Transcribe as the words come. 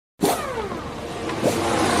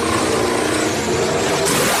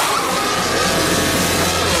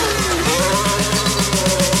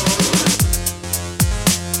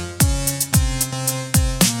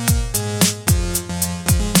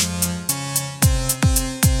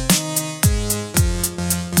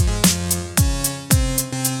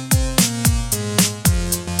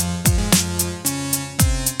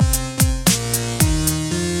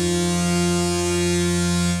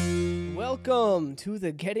to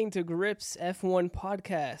the Getting to Grips F1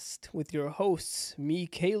 podcast with your hosts, me,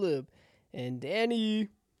 Caleb, and Danny.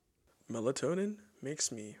 Melatonin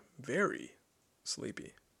makes me very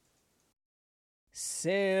sleepy.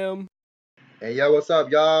 Sam. Hey, yo, what's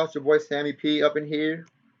up, y'all? It's your boy Sammy P up in here.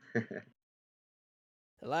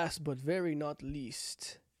 Last but very not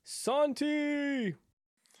least, Santi.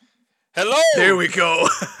 Hello. There we go.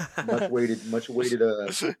 much waited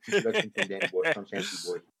introduction from Danny Boy, from Santy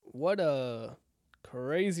Boy. What a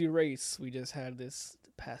crazy race we just had this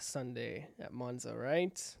past Sunday at Monza,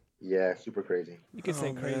 right? Yeah, super crazy. You can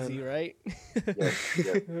say crazy, man. right?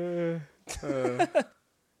 Yes.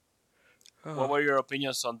 What were your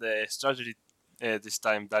opinions on the strategy this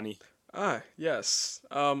time, Danny? Yes.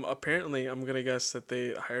 Apparently, I'm going to guess that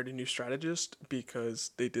they hired a new strategist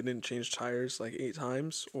because they didn't change tires like 8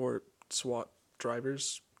 times or swap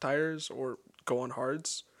drivers' tires or go on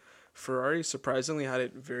hards. Ferrari surprisingly had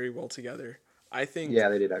it very well together. I think, Yeah,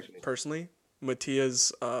 they did actually. personally,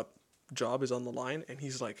 Mattia's job is on the line, and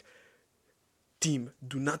he's like, "Team,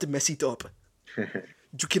 do not mess it up.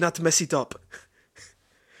 You cannot mess it up.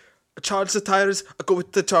 Charles the tires, I go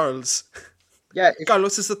with the Charles. Yeah,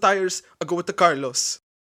 Carlos is the tires, I go with the Carlos."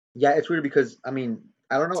 it's weird because I don't know.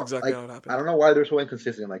 That's exactly like, how it happened. I don't know why they're so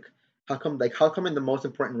inconsistent. Like, how come in the most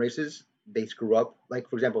important races they screw up? Like,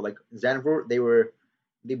 for example, like Zandvoort,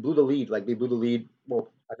 they blew the lead. Like, they blew the lead. Well,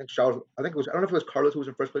 I think Charles. I don't know if it was Carlos who was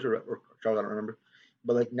in first place or Charles. I don't remember.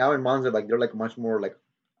 But like now in Monza, like they're like much more like,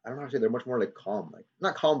 I don't know how to say, they're much more like calm. Like,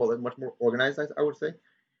 not calm, but like much more organized, I would say.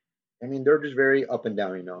 I mean, they're just very up and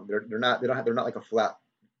down. They're not like a flat,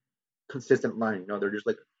 consistent line. They're just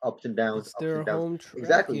like ups and downs. It's Ups their and downs. home track,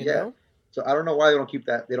 Exactly. you Yeah. know? So I don't know why they don't keep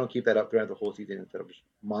that. They don't keep that up throughout the whole season instead of just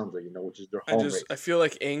Monza. Which is their home race. I feel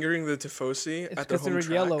like angering the Tifosi It's at their home considered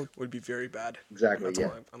track yellow. would be very bad. Exactly. That's Yeah.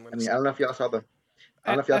 all I'm gonna I mean, say. I don't know if y'all saw the.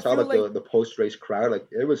 I don't know if I y'all saw feel like the post race crowd. Like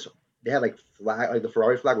it was, they had like flag, like the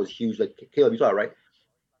Ferrari flag was huge. Like Caleb, you saw it, right?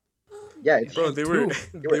 Yeah, it's Bro, huge. they were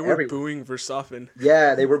were everywhere. booing Verstappen.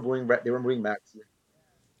 Yeah, they were booing. They were booing Max.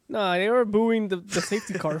 Nah, they were booing the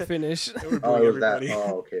safety car finish. They were Oh, booing it was everybody. that.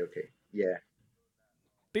 Oh, okay. Yeah.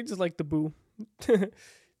 They just like the boo.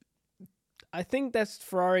 I think that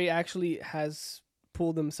Ferrari actually has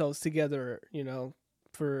pulled themselves together,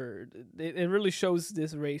 for it really shows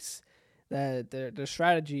this race that their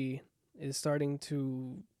strategy is starting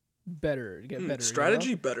to get better.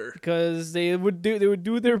 Strategy better. Because they would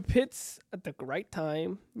do their pits at the right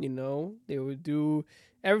time, They would do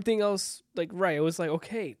everything else like right. It was like,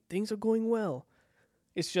 okay, things are going well.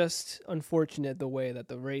 It's just unfortunate the way that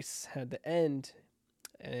the race had to end,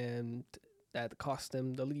 and that cost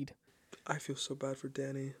them the lead. I feel so bad for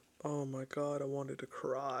Danny. Oh my god, I wanted to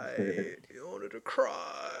cry. I wanted to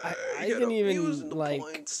cry. I didn't even, losing the like...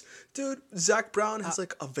 points. Dude, Zach Brown has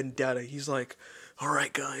like a vendetta. He's like,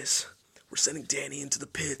 "Alright guys, we're sending Danny into the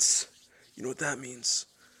pits. You know what that means?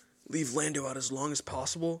 Leave Lando out as long as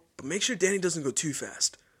possible, but make sure Danny doesn't go too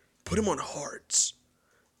fast. Put him on hards."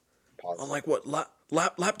 On like what,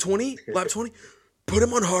 lap 20? Lap 20? Put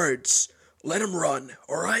him on hards. Let him run,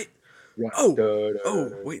 alright?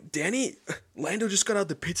 Oh, wait, Danny? Lando just got out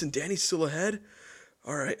the pits and Danny's still ahead?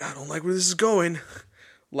 Alright, I don't like where this is going.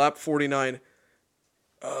 Lap 49.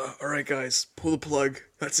 Alright guys, pull the plug.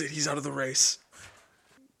 That's it, he's out of the race.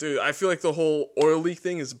 Dude, I feel like the whole oil leak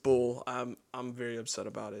thing is bull. I'm very upset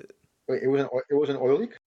about it. Wait, it was an oil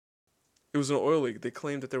leak? It was an oil leak. They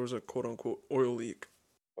claimed that there was a quote-unquote oil leak.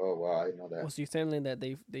 Oh wow, I didn't know that. Was you saying that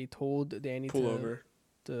they told Danny Pull to over.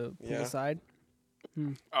 pull aside?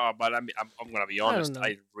 But I'm gonna be honest. know.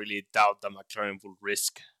 I really doubt that McLaren will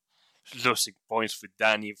risk losing points with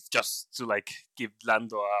Danny just to like give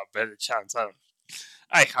Lando a better chance.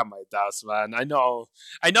 I have my doubts, man. I know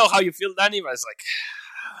how you feel, Danny, but it's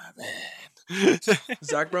like, man.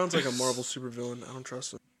 Zach Brown's like a Marvel supervillain. I don't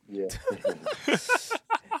trust him. Yeah.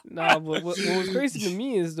 No, but what was crazy to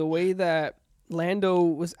me is the way that Lando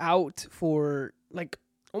was out for like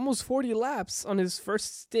almost 40 laps on his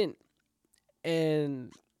first stint,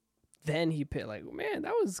 and then he pit. Like, man,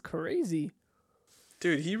 that was crazy.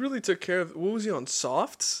 Dude, he really took care of... What was he on,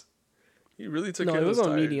 softs? He really took care of those tires.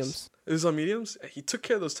 No, it was on mediums. It was on mediums? He took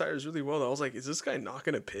care of those tires really well. I was like, is this guy not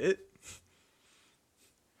going to pit?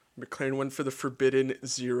 McLaren went for the forbidden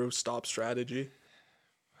zero-stop strategy.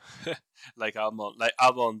 like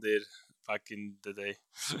Albon did back in the day.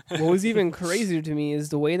 What was even crazier to me is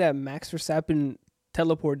the way that Max Verstappen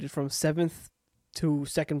teleported from 7th to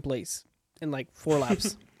 2nd place in like 4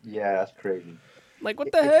 laps. Yeah, that's crazy. Like,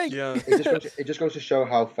 what the heck? Yeah. It just goes to show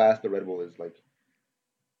how fast the Red Bull is. Like,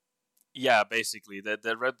 Yeah, basically the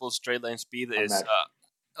Red Bull straight line speed is unmatched.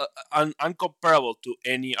 uncomparable to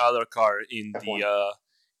any other car in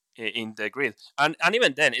F1. the grid. And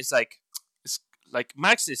even then, it's like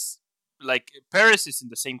Max is like Perez is in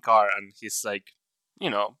the same car, and he's like,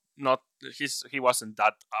 not he wasn't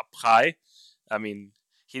that up high. I mean,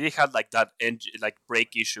 he did have like that engine, like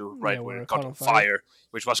brake issue, right, Yeah, where where it it caught on fire,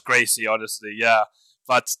 which was crazy, honestly. Yeah,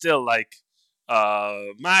 but still, like,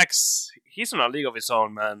 Max, he's in a league of his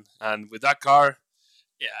own, man. And with that car,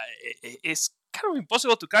 yeah, it's kind of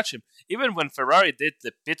impossible to catch him. Even when Ferrari did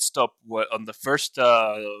the pit stop on the first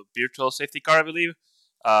virtual safety car, I believe,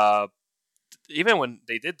 uh, even when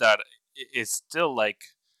they did that, it's still like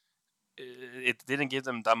it didn't give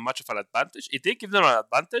them that much of an advantage. It did give them an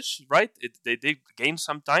advantage, right? They did gain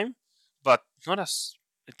some time, but not as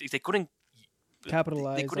they couldn't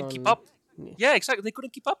Capitalize they couldn't keep on. up. Yeah, exactly. They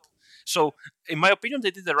couldn't keep up. So, in my opinion,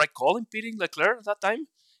 they did the right call in pitting Leclerc at that time.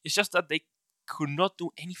 It's just that they could not do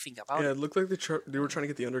anything about Yeah, it. it looked like they were trying to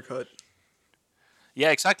get the undercut,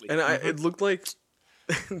 Yeah, exactly. and it looked like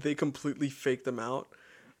they completely faked them out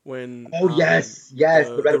when Oh yes,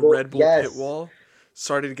 the Red Bull yes. pit wall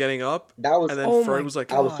started getting up, That was. and then Oh Ferrari my was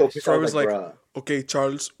like, I was so gosh. pissed. Ferrari I was was like, bruh. okay,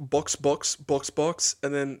 Charles, box,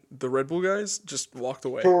 and then the Red Bull guys just walked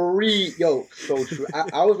away. Free, yo, so true.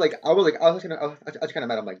 I was kind of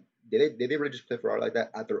mad. I'm like, did they really just play Ferrari like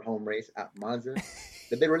that at their home race at Monza?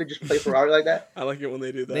 Did they really just play Ferrari like that? I like it when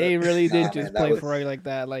they do that. They really Nah, did man, just that play was- Ferrari like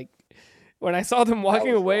that. Like when I saw them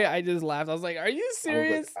walking was away, wrong. I just laughed. I was like, "Are you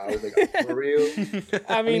serious?" I was like, for real?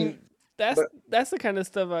 I mean, but- that's the kind of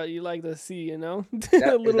stuff you like to see, you know. Is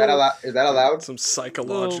that allowed? Some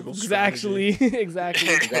psychological exactly, strategy. exactly.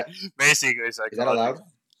 Is that Basically, it's like is that allowed?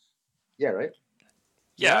 Yeah, right.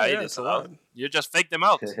 Yeah, Yeah, it it's is allowed. You just fake them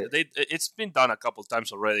out. It's been done a couple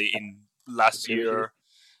times already in last Previously? year.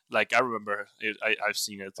 Like I remember, I've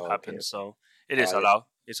seen it Oh, happen. okay. So it is Yeah. allowed.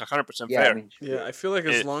 It's 100% Yeah, fair. I mean, Yeah, I feel like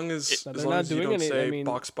as It- long as But as they're long not as you doing don't any- say I mean-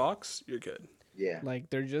 box, you're good. yeah. Like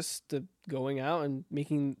they're just going out and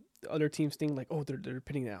making the other teams think like, "Oh, they're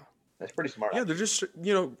pitting now." That's pretty smart. Yeah, they're just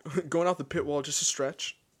going out the pit wall just to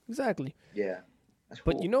stretch. Exactly. Yeah. That's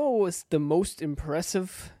But cool. you know what was the most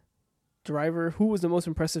impressive driver? Who was the most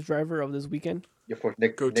impressive driver of this weekend? You're for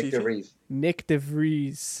Nick Go Tiffy? DeVries. Nick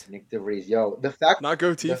DeVries. Nick DeVries. Yo, the fact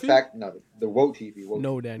the Woe TV.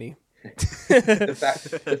 No, Danny. The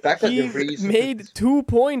fact that He DeVries made 2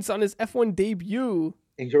 points on his F1 debut.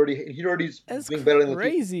 he's already That's doing better than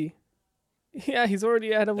crazy. Yeah, he's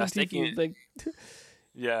already ahead of That's Latifi. taking- Like,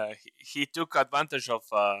 Yeah, he took advantage of,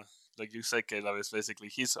 like you said, Caleb, is basically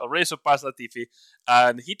he's already surpassed Latifi,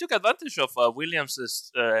 and he took advantage of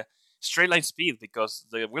Williams' straight line speed because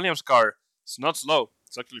the Williams car is not slow;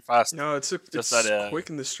 it's actually fast. No, it's that, quick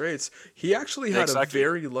in the straights. He actually had Exactly. a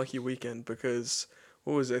very lucky weekend because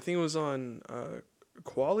what was it? I think it was on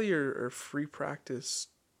quali or free practice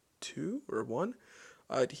 2 or 1.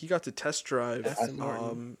 He got to test drive Aston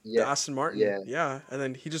Martin. the Aston Martin. Yeah. And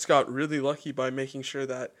then he just got really lucky by making sure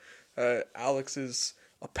that Alex's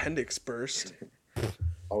appendix burst.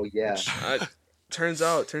 Oh yeah. Turns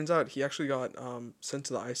out he actually got sent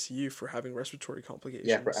to the ICU for having respiratory complications.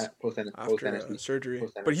 Yeah, for post after anesthesia. surgery.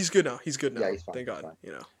 Post-anesthesia. But he's good now. He's good now. Yeah, he's fine, Thank he's God. fine.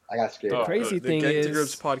 You know. I got scared. Oh, crazy The thing Gang to is,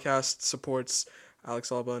 Grips podcast supports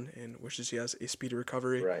Alex Alban and wishes he has a speedy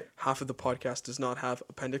recovery. Right. Half of the podcast does not have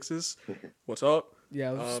appendixes. What's up? yeah,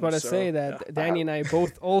 I was just Um, about to so, say that yeah. Danny and I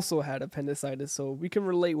both also had appendicitis, so we can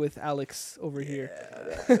relate with Alex over here.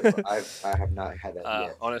 I have not had that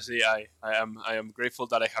yet. Honestly, I am grateful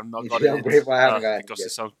that I have not Yeah, gotten I'm it grateful I haven't gotten it because yet.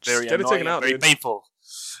 it sounds Just very get it annoying, taken out, very dude. painful.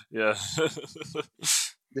 Yeah.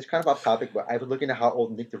 This kind of off topic, but I was looking at how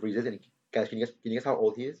old Nick DeVries is, and guys, can you guess how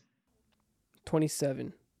old he is?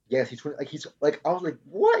 27. Yes, he's I was like,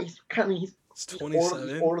 what? He's It's he's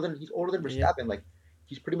 27. older than Yeah. Verstappen. Like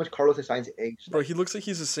he's pretty much Carlos Sainz's age. Bro, he looks like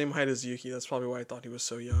he's the same height as Yuki. That's probably why I thought he was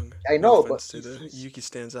so young. I know, No but offense to the he's- Yuki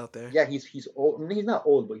stands out there. Yeah, he's old. I mean, he's not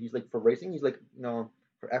old, but he's like for racing. He's like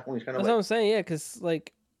for F1, he's kind of That's what I'm like saying, yeah, because,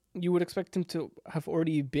 like, you would expect him to have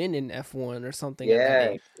already been in F1 or something. at that yeah,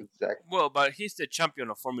 age. exactly. Well, but he's the champion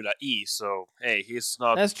of Formula E, so hey, he's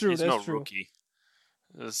not. That's true, He's that's no true. rookie.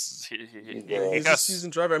 He He's He's a has-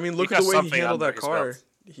 seasoned driver. I mean, look he at the has way he something handled under that his car. belt.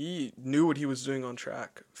 He knew what he was doing on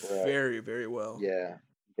track Right. very, very well. Yeah,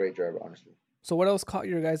 great driver, honestly. So what else caught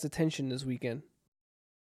your guys' attention this weekend?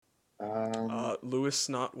 Lewis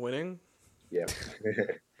not winning. Yeah.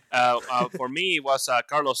 For me, it was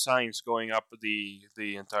Carlos Sainz going up the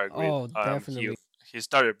entire grid. Oh, definitely. He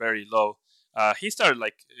started very low. He started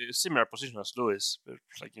like a similar position as Lewis,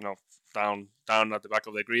 like down at the back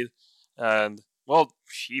of the grid, and well,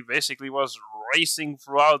 he basically was racing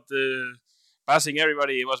throughout passing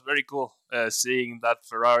everybody. It was very cool seeing that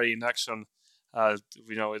Ferrari in action,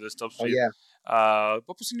 With the stop Oh speed. yeah.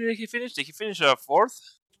 What position did he finish? Did he finish fourth?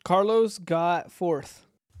 Carlos got fourth.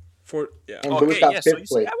 Yeah. And Lewis Okay, got yes. So fifth you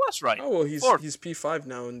see, place. I was right. Oh well, he's Fourth. P5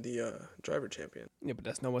 now in the driver champion. Yeah, but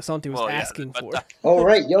that's not what Santi was Well, yeah, asking but for. that- All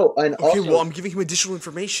right, yo, and Okay, also, well I'm giving him additional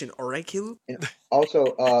information. All right, Caleb.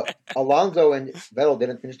 Alonso and Vettel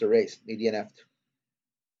didn't finish the race. They DNF'd.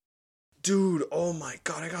 Dude, oh my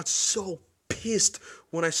god, I got so pissed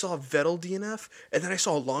when I saw Vettel DNF, and then I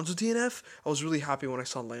saw Alonso DNF. I was really happy when I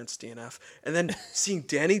saw Lance DNF, and then seeing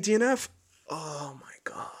Danny DNF. Oh my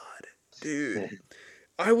god, dude,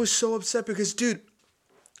 I was so upset because, dude,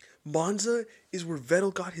 Monza is where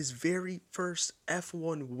Vettel got his very first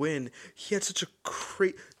F1 win. He had such a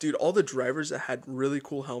great... Dude, all the drivers that had really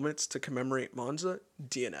cool helmets to commemorate Monza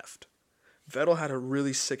DNF'd. Vettel had a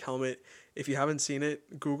really sick helmet. If you haven't seen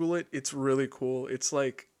it, Google it. It's really cool. It's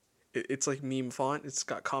like meme font. It's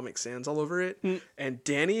got Comic Sans all over it. And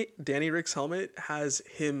Danny Rick's helmet has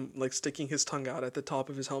him like sticking his tongue out at the top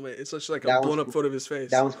of his helmet. It's just like a blown up photo of his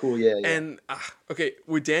face. That one's cool, yeah. And okay,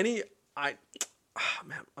 with Danny, man,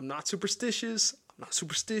 I'm not superstitious,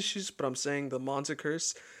 but I'm saying the Monza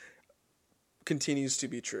curse continues to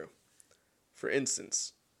be true. For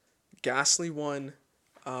instance, Gasly won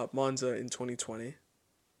Monza in 2020.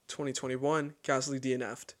 2021, Gasly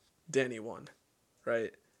DNF'd. Danny won,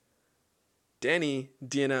 right? Danny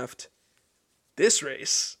DNF'd this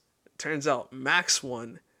race. Turns out Max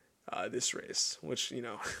won this race, which,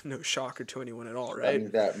 no shocker to anyone at all, right? That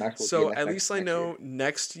means that Max will So DNF at least I next know year.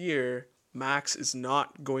 next year Max is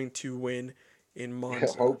not going to win in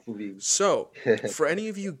Monza. Hopefully. So, for any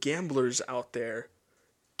of you gamblers out there,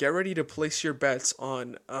 get ready to place your bets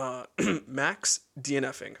on Max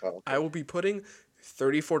DNFing. Oh, okay. I will be putting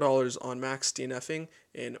 $34 on Max DNFing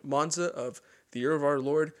in Monza of the year of our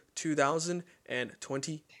Lord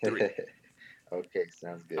 2023. Okay,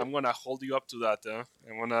 sounds good. I'm gonna hold you up to that. I'm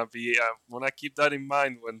gonna keep that in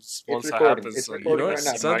mind when Monza recording. happens. It's and recording You know right what,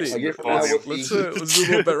 now. Sandy, A year from now, let's, we'll let's, see. let's do a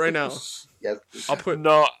little bet right now. Yes. I'll put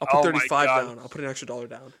No, oh my 35 God. down. I'll put an extra $1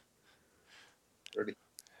 down. 30.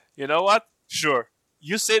 You know what? Sure.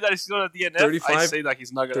 You say that he's gonna DNF. I 35 say that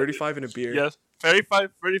he's not gonna. 35 and a beer. Yes,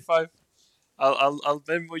 35. I'll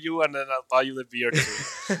Venmo you and then I'll buy you the beer too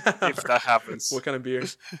if that happens. What kind of beer?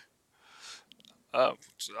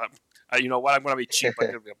 You know what? I'm gonna be cheap. I'm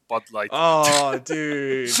gonna be a Bud Light. Oh,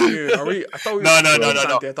 dude. Are we? I thought we were No.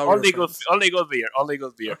 Santi. I thought we were friends. Only good beer. Only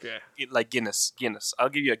good beer. Okay. Like Guinness. I'll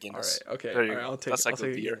give you a All Guinness. right. Okay. There you All right. go. I'll take. That's a I'll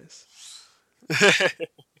good take a beer. Guinness.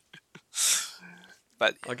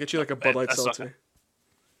 But I'll get you like a Bud Light that's not- seltzer.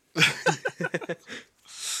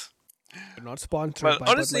 They're not sponsored. well, by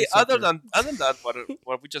honestly, Bud Light other Seltzer. than that,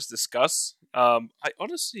 what we just discussed, I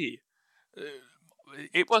honestly,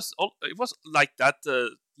 it was like that.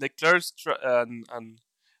 Leclerc's and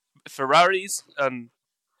Ferraris and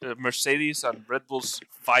Mercedes and Red Bulls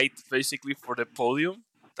fight basically for the podium.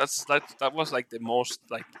 That was like the most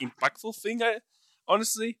like impactful thing.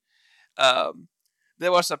 Honestly,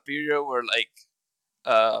 there was a period where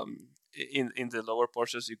in the lower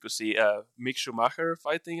Porsches you could see Mick Schumacher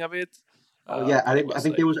fighting a bit. Oh yeah, I was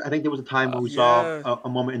think there was a time when we saw yeah. a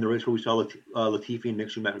moment in the race where we saw Latifi and Mick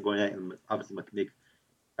Schumacher going at it, and obviously Mick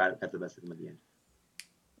got the best of him at the end.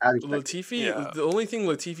 As expected. Latifi. Yeah. The only thing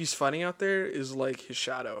Latifi's fighting out there is like his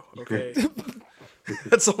shadow. Okay.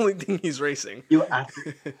 That's the only thing he's racing. You asked-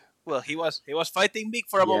 Well, he was fighting Mick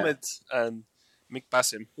for a Yeah. moment, and Mick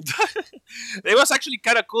passed him. It was actually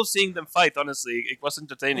kind of cool seeing them fight. Honestly, it was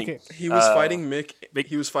entertaining. Okay. He was fighting Mick. Mick-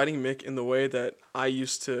 He was fighting Mick in the way that I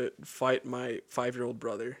used to fight my 5-year-old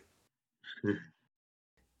brother.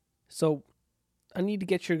 So, I need to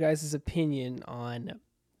get your guys' opinion on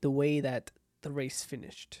the way that the race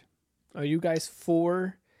finished. Are you guys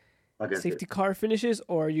for against safety it. car finishes,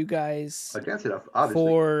 or are you guys Against it, obviously.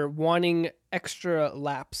 for wanting extra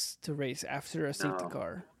laps to race after a safety No.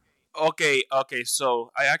 car? Okay.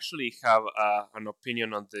 So I actually have an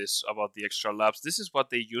opinion on this about the extra laps. This is what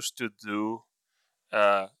they used to do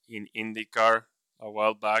in IndyCar a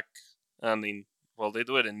while back, and they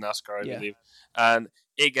do it in NASCAR, I Yeah. believe, and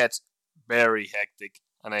it gets very hectic,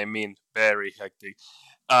 and I mean very hectic.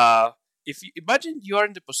 If you imagine you are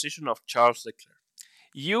in the position of Charles Leclerc,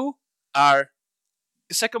 you are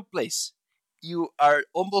second place. You are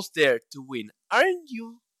almost there to win. Aren't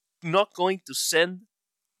you not going to send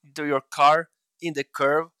your car in the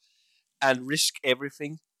curve and risk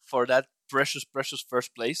everything for that precious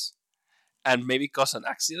first place and maybe cause an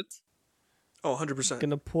accident? Oh, 100%.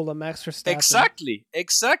 Gonna pull a Max Verstappen.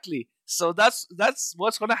 Exactly. So that's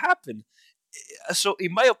what's gonna happen. So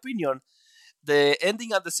in my opinion, the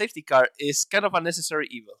ending of the safety car is kind of a necessary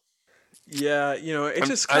evil. Yeah, it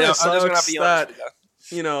just I'm kind of just gonna sucks be honest that,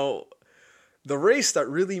 with that. the race that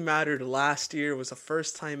really mattered last year was the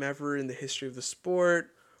first time ever in the history of the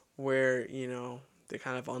sport where, they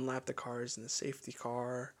kind of unlapped the cars in the safety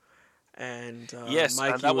car. And Yes,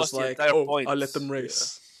 and Mikey that was was the like, entire "Oh, point. I'll let them Yeah.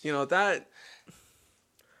 race." That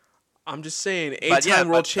I'm just saying, But yeah,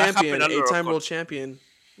 that happened under, of eight-time world course. champion,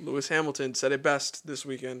 Lewis Hamilton said it best this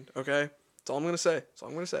weekend. Okay, that's all I'm gonna say. That's all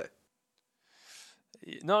I'm gonna say.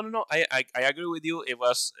 No. I agree with you. It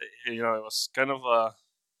was, it was kind of a,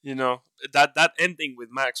 you know, that ending with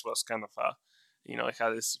Max was kind of a, I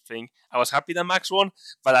had this thing. I was happy that Max won,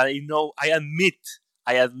 but I admit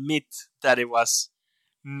that it was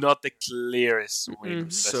not the clearest win. Mm-mm.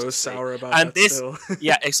 Let's So just say. sour about And that this, still.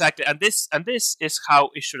 yeah, exactly. And this is how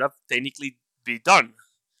it should have technically be done.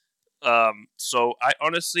 So I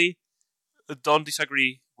honestly don't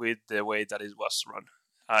disagree with the way that it was run.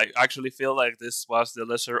 I actually feel like this was the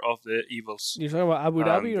lesser of the evils. You're talking about Abu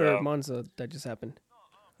Dhabi And or Monza that just happened?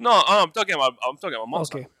 no, I'm talking about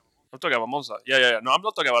Monza. Okay. I'm talking about Monza. Yeah. No, I'm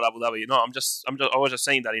not talking about Abu Dhabi. No, I was just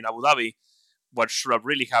saying that in Abu Dhabi, what should have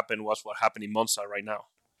really happened was what happened in Monza right now.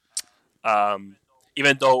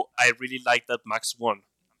 Even though I really like that Max won,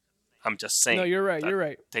 I'm just No, saying. you're right. that You're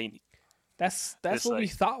right. They, That's it's what we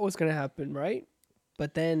like, thought was gonna happen, right?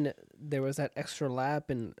 But then there was that extra lap,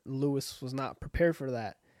 and Lewis was not prepared for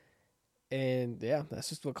that. And yeah, that's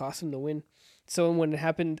just what cost him the win. So when it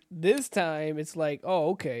happened this time, it's like,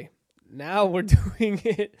 oh, okay, now we're doing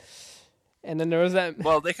it. And then there was that.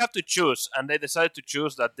 well, they have to choose, and they decided to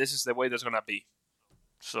choose that this is the way that's gonna be.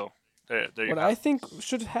 So there you What have. I think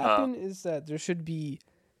should happen is that there should be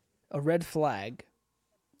a red flag.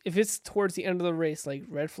 If it's towards the end of the race, like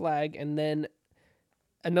red flag, and then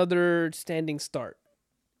another standing start.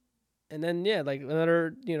 And then like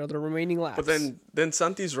another, the remaining laps. But then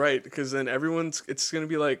Santi's right, because then it's gonna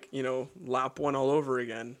be like, lap one all over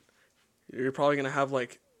again. You're probably gonna have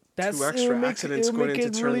like two extra accidents it'll going make into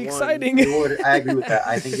it turn really one. exciting. I agree with that.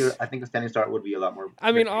 I think a standing start would be a lot more.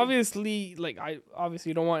 I mean, risky. obviously, I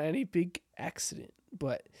obviously don't want any big accident,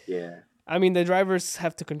 but Yeah. I mean, the drivers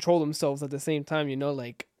have to control themselves at the same time.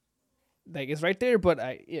 Like it's right there, but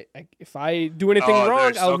if I do anything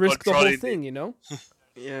wrong, there's I'll no risk the whole controlling thing.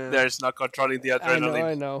 Yeah. There's no controlling the I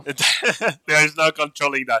adrenaline. know. There is no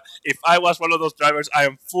controlling that. If I was one of those drivers, I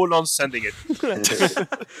am full on sending it.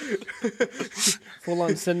 Full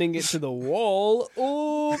on sending it to the wall.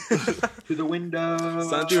 Oh, To the window.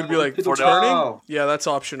 Santi would be like, To the turning? wall. Yeah, that's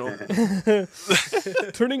optional.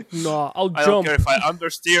 turning? Nah, I'll I jump. don't care if I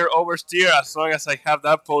understeer, oversteer, as long as I have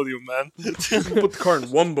that podium, man. Put the car in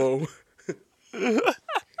wumbo.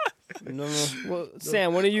 No. Well,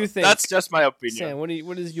 Sam, what do you think? That's just my opinion. Sam,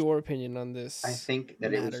 what is your opinion on this? I think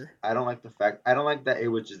that it was. matter? I don't like the fact. I don't like that it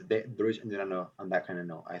was just the race ended on that kind of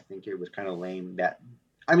note. I think it was kind of lame.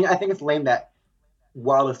 I think it's lame that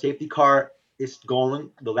while the safety car is going,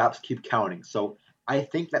 the laps keep counting. So I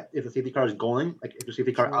think that if the safety car is going, like if the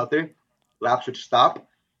safety car out there, laps should stop,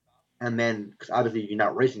 and then because obviously you're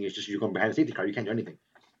not racing, it's just you're going behind the safety car. You can't do anything.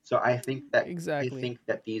 So I think that Exactly. I think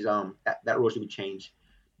that these that rule should be changed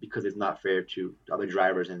because it's not fair to other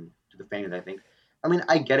drivers and to the fans. I think. I mean,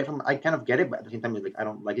 I kind of get it, but at the same time, it's like I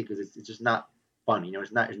don't like it because it's just not fun.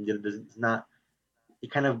 It's not. It's not. It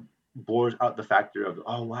kind of bores out the factor of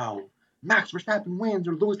oh wow, Max Verstappen wins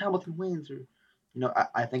or Lewis Hamilton wins or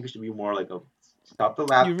I think it should be more like a stop the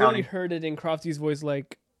lap You really counting. heard it in Crofty's voice,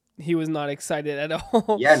 like he was not excited at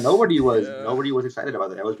all. Yeah, nobody was. Yeah. Nobody was excited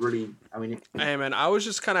about it. I was really. I mean, Hey, man, I was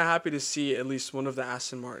just kind of happy to see at least one of the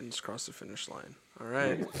Aston Martins cross the finish line. All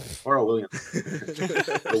right. or a Williams.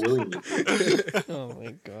 A Williams. Oh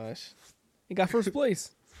my gosh, he got first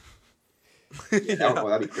place.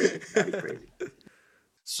 That'd be crazy. That'd be crazy.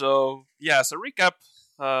 So, yeah, as a recap,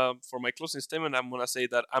 for my closing statement, I'm going to say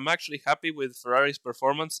that I'm actually happy with Ferrari's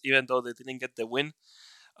performance, even though they didn't get the win.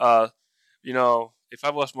 If I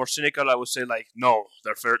was more cynical, I would say, no,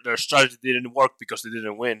 their strategy didn't work because they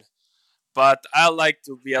didn't win. But I like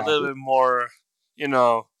to be a little bit more,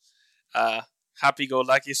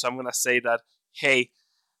 happy-go-lucky, so I'm going to say that, hey,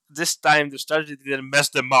 this time the strategy didn't mess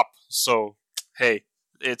them up. So, hey,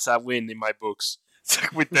 it's a win in my books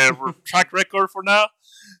with their track record for now.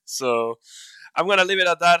 So I'm going to leave it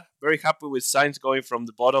at that. Very happy with Sainz going from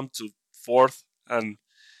the bottom to fourth. And,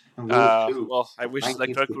 I wish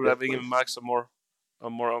Leclerc could have given Max a more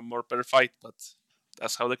better fight, but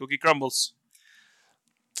that's how the cookie crumbles.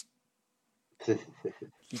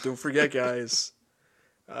 Don't forget, guys.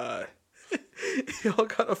 Y'all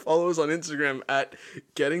gotta follow us on Instagram at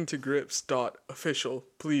gettingtogrips.official.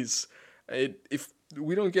 Please. If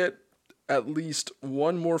we don't get at least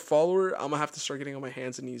one more follower, I'm gonna have to start getting on my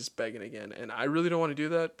hands and knees begging again. And I really don't want to do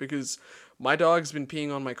that because my dog's been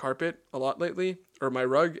peeing on my carpet a lot lately, or my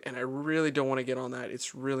rug, and I really don't want to get on that.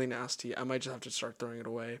 It's really nasty. I might just have to start throwing it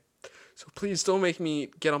away. So please don't make me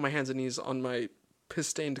get on my hands and knees on my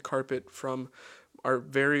piss-stained carpet from our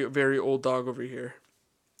very, very old dog over here.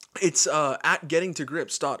 It's at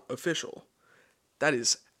gettingtogrips.official. That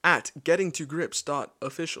is at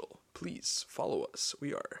gettingtogrips.official. Please follow us.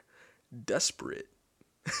 We are desperate.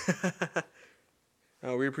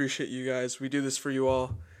 We appreciate you guys. We do this for you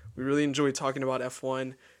all. We really enjoy talking about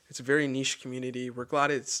F1. It's a very niche community. We're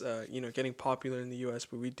glad it's getting popular in the US,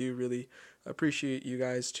 but we do really appreciate you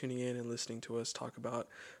guys tuning in and listening to us talk about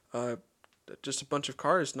just a bunch of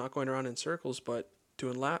cars not going around in circles, but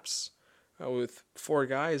doing laps with four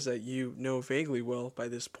guys that you know vaguely well by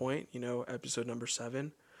this point. Episode number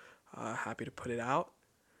 7. Happy to put it out.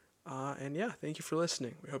 And yeah, thank you for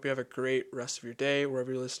listening. We hope you have a great rest of your day,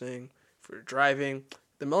 wherever you're listening. If you're driving,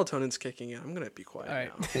 the melatonin's kicking in. I'm going to be quiet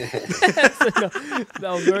now.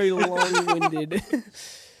 That was very long-winded.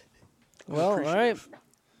 Well, all right.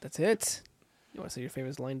 That's it. You want to say your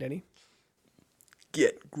famous line, Denny?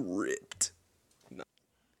 Get gripped.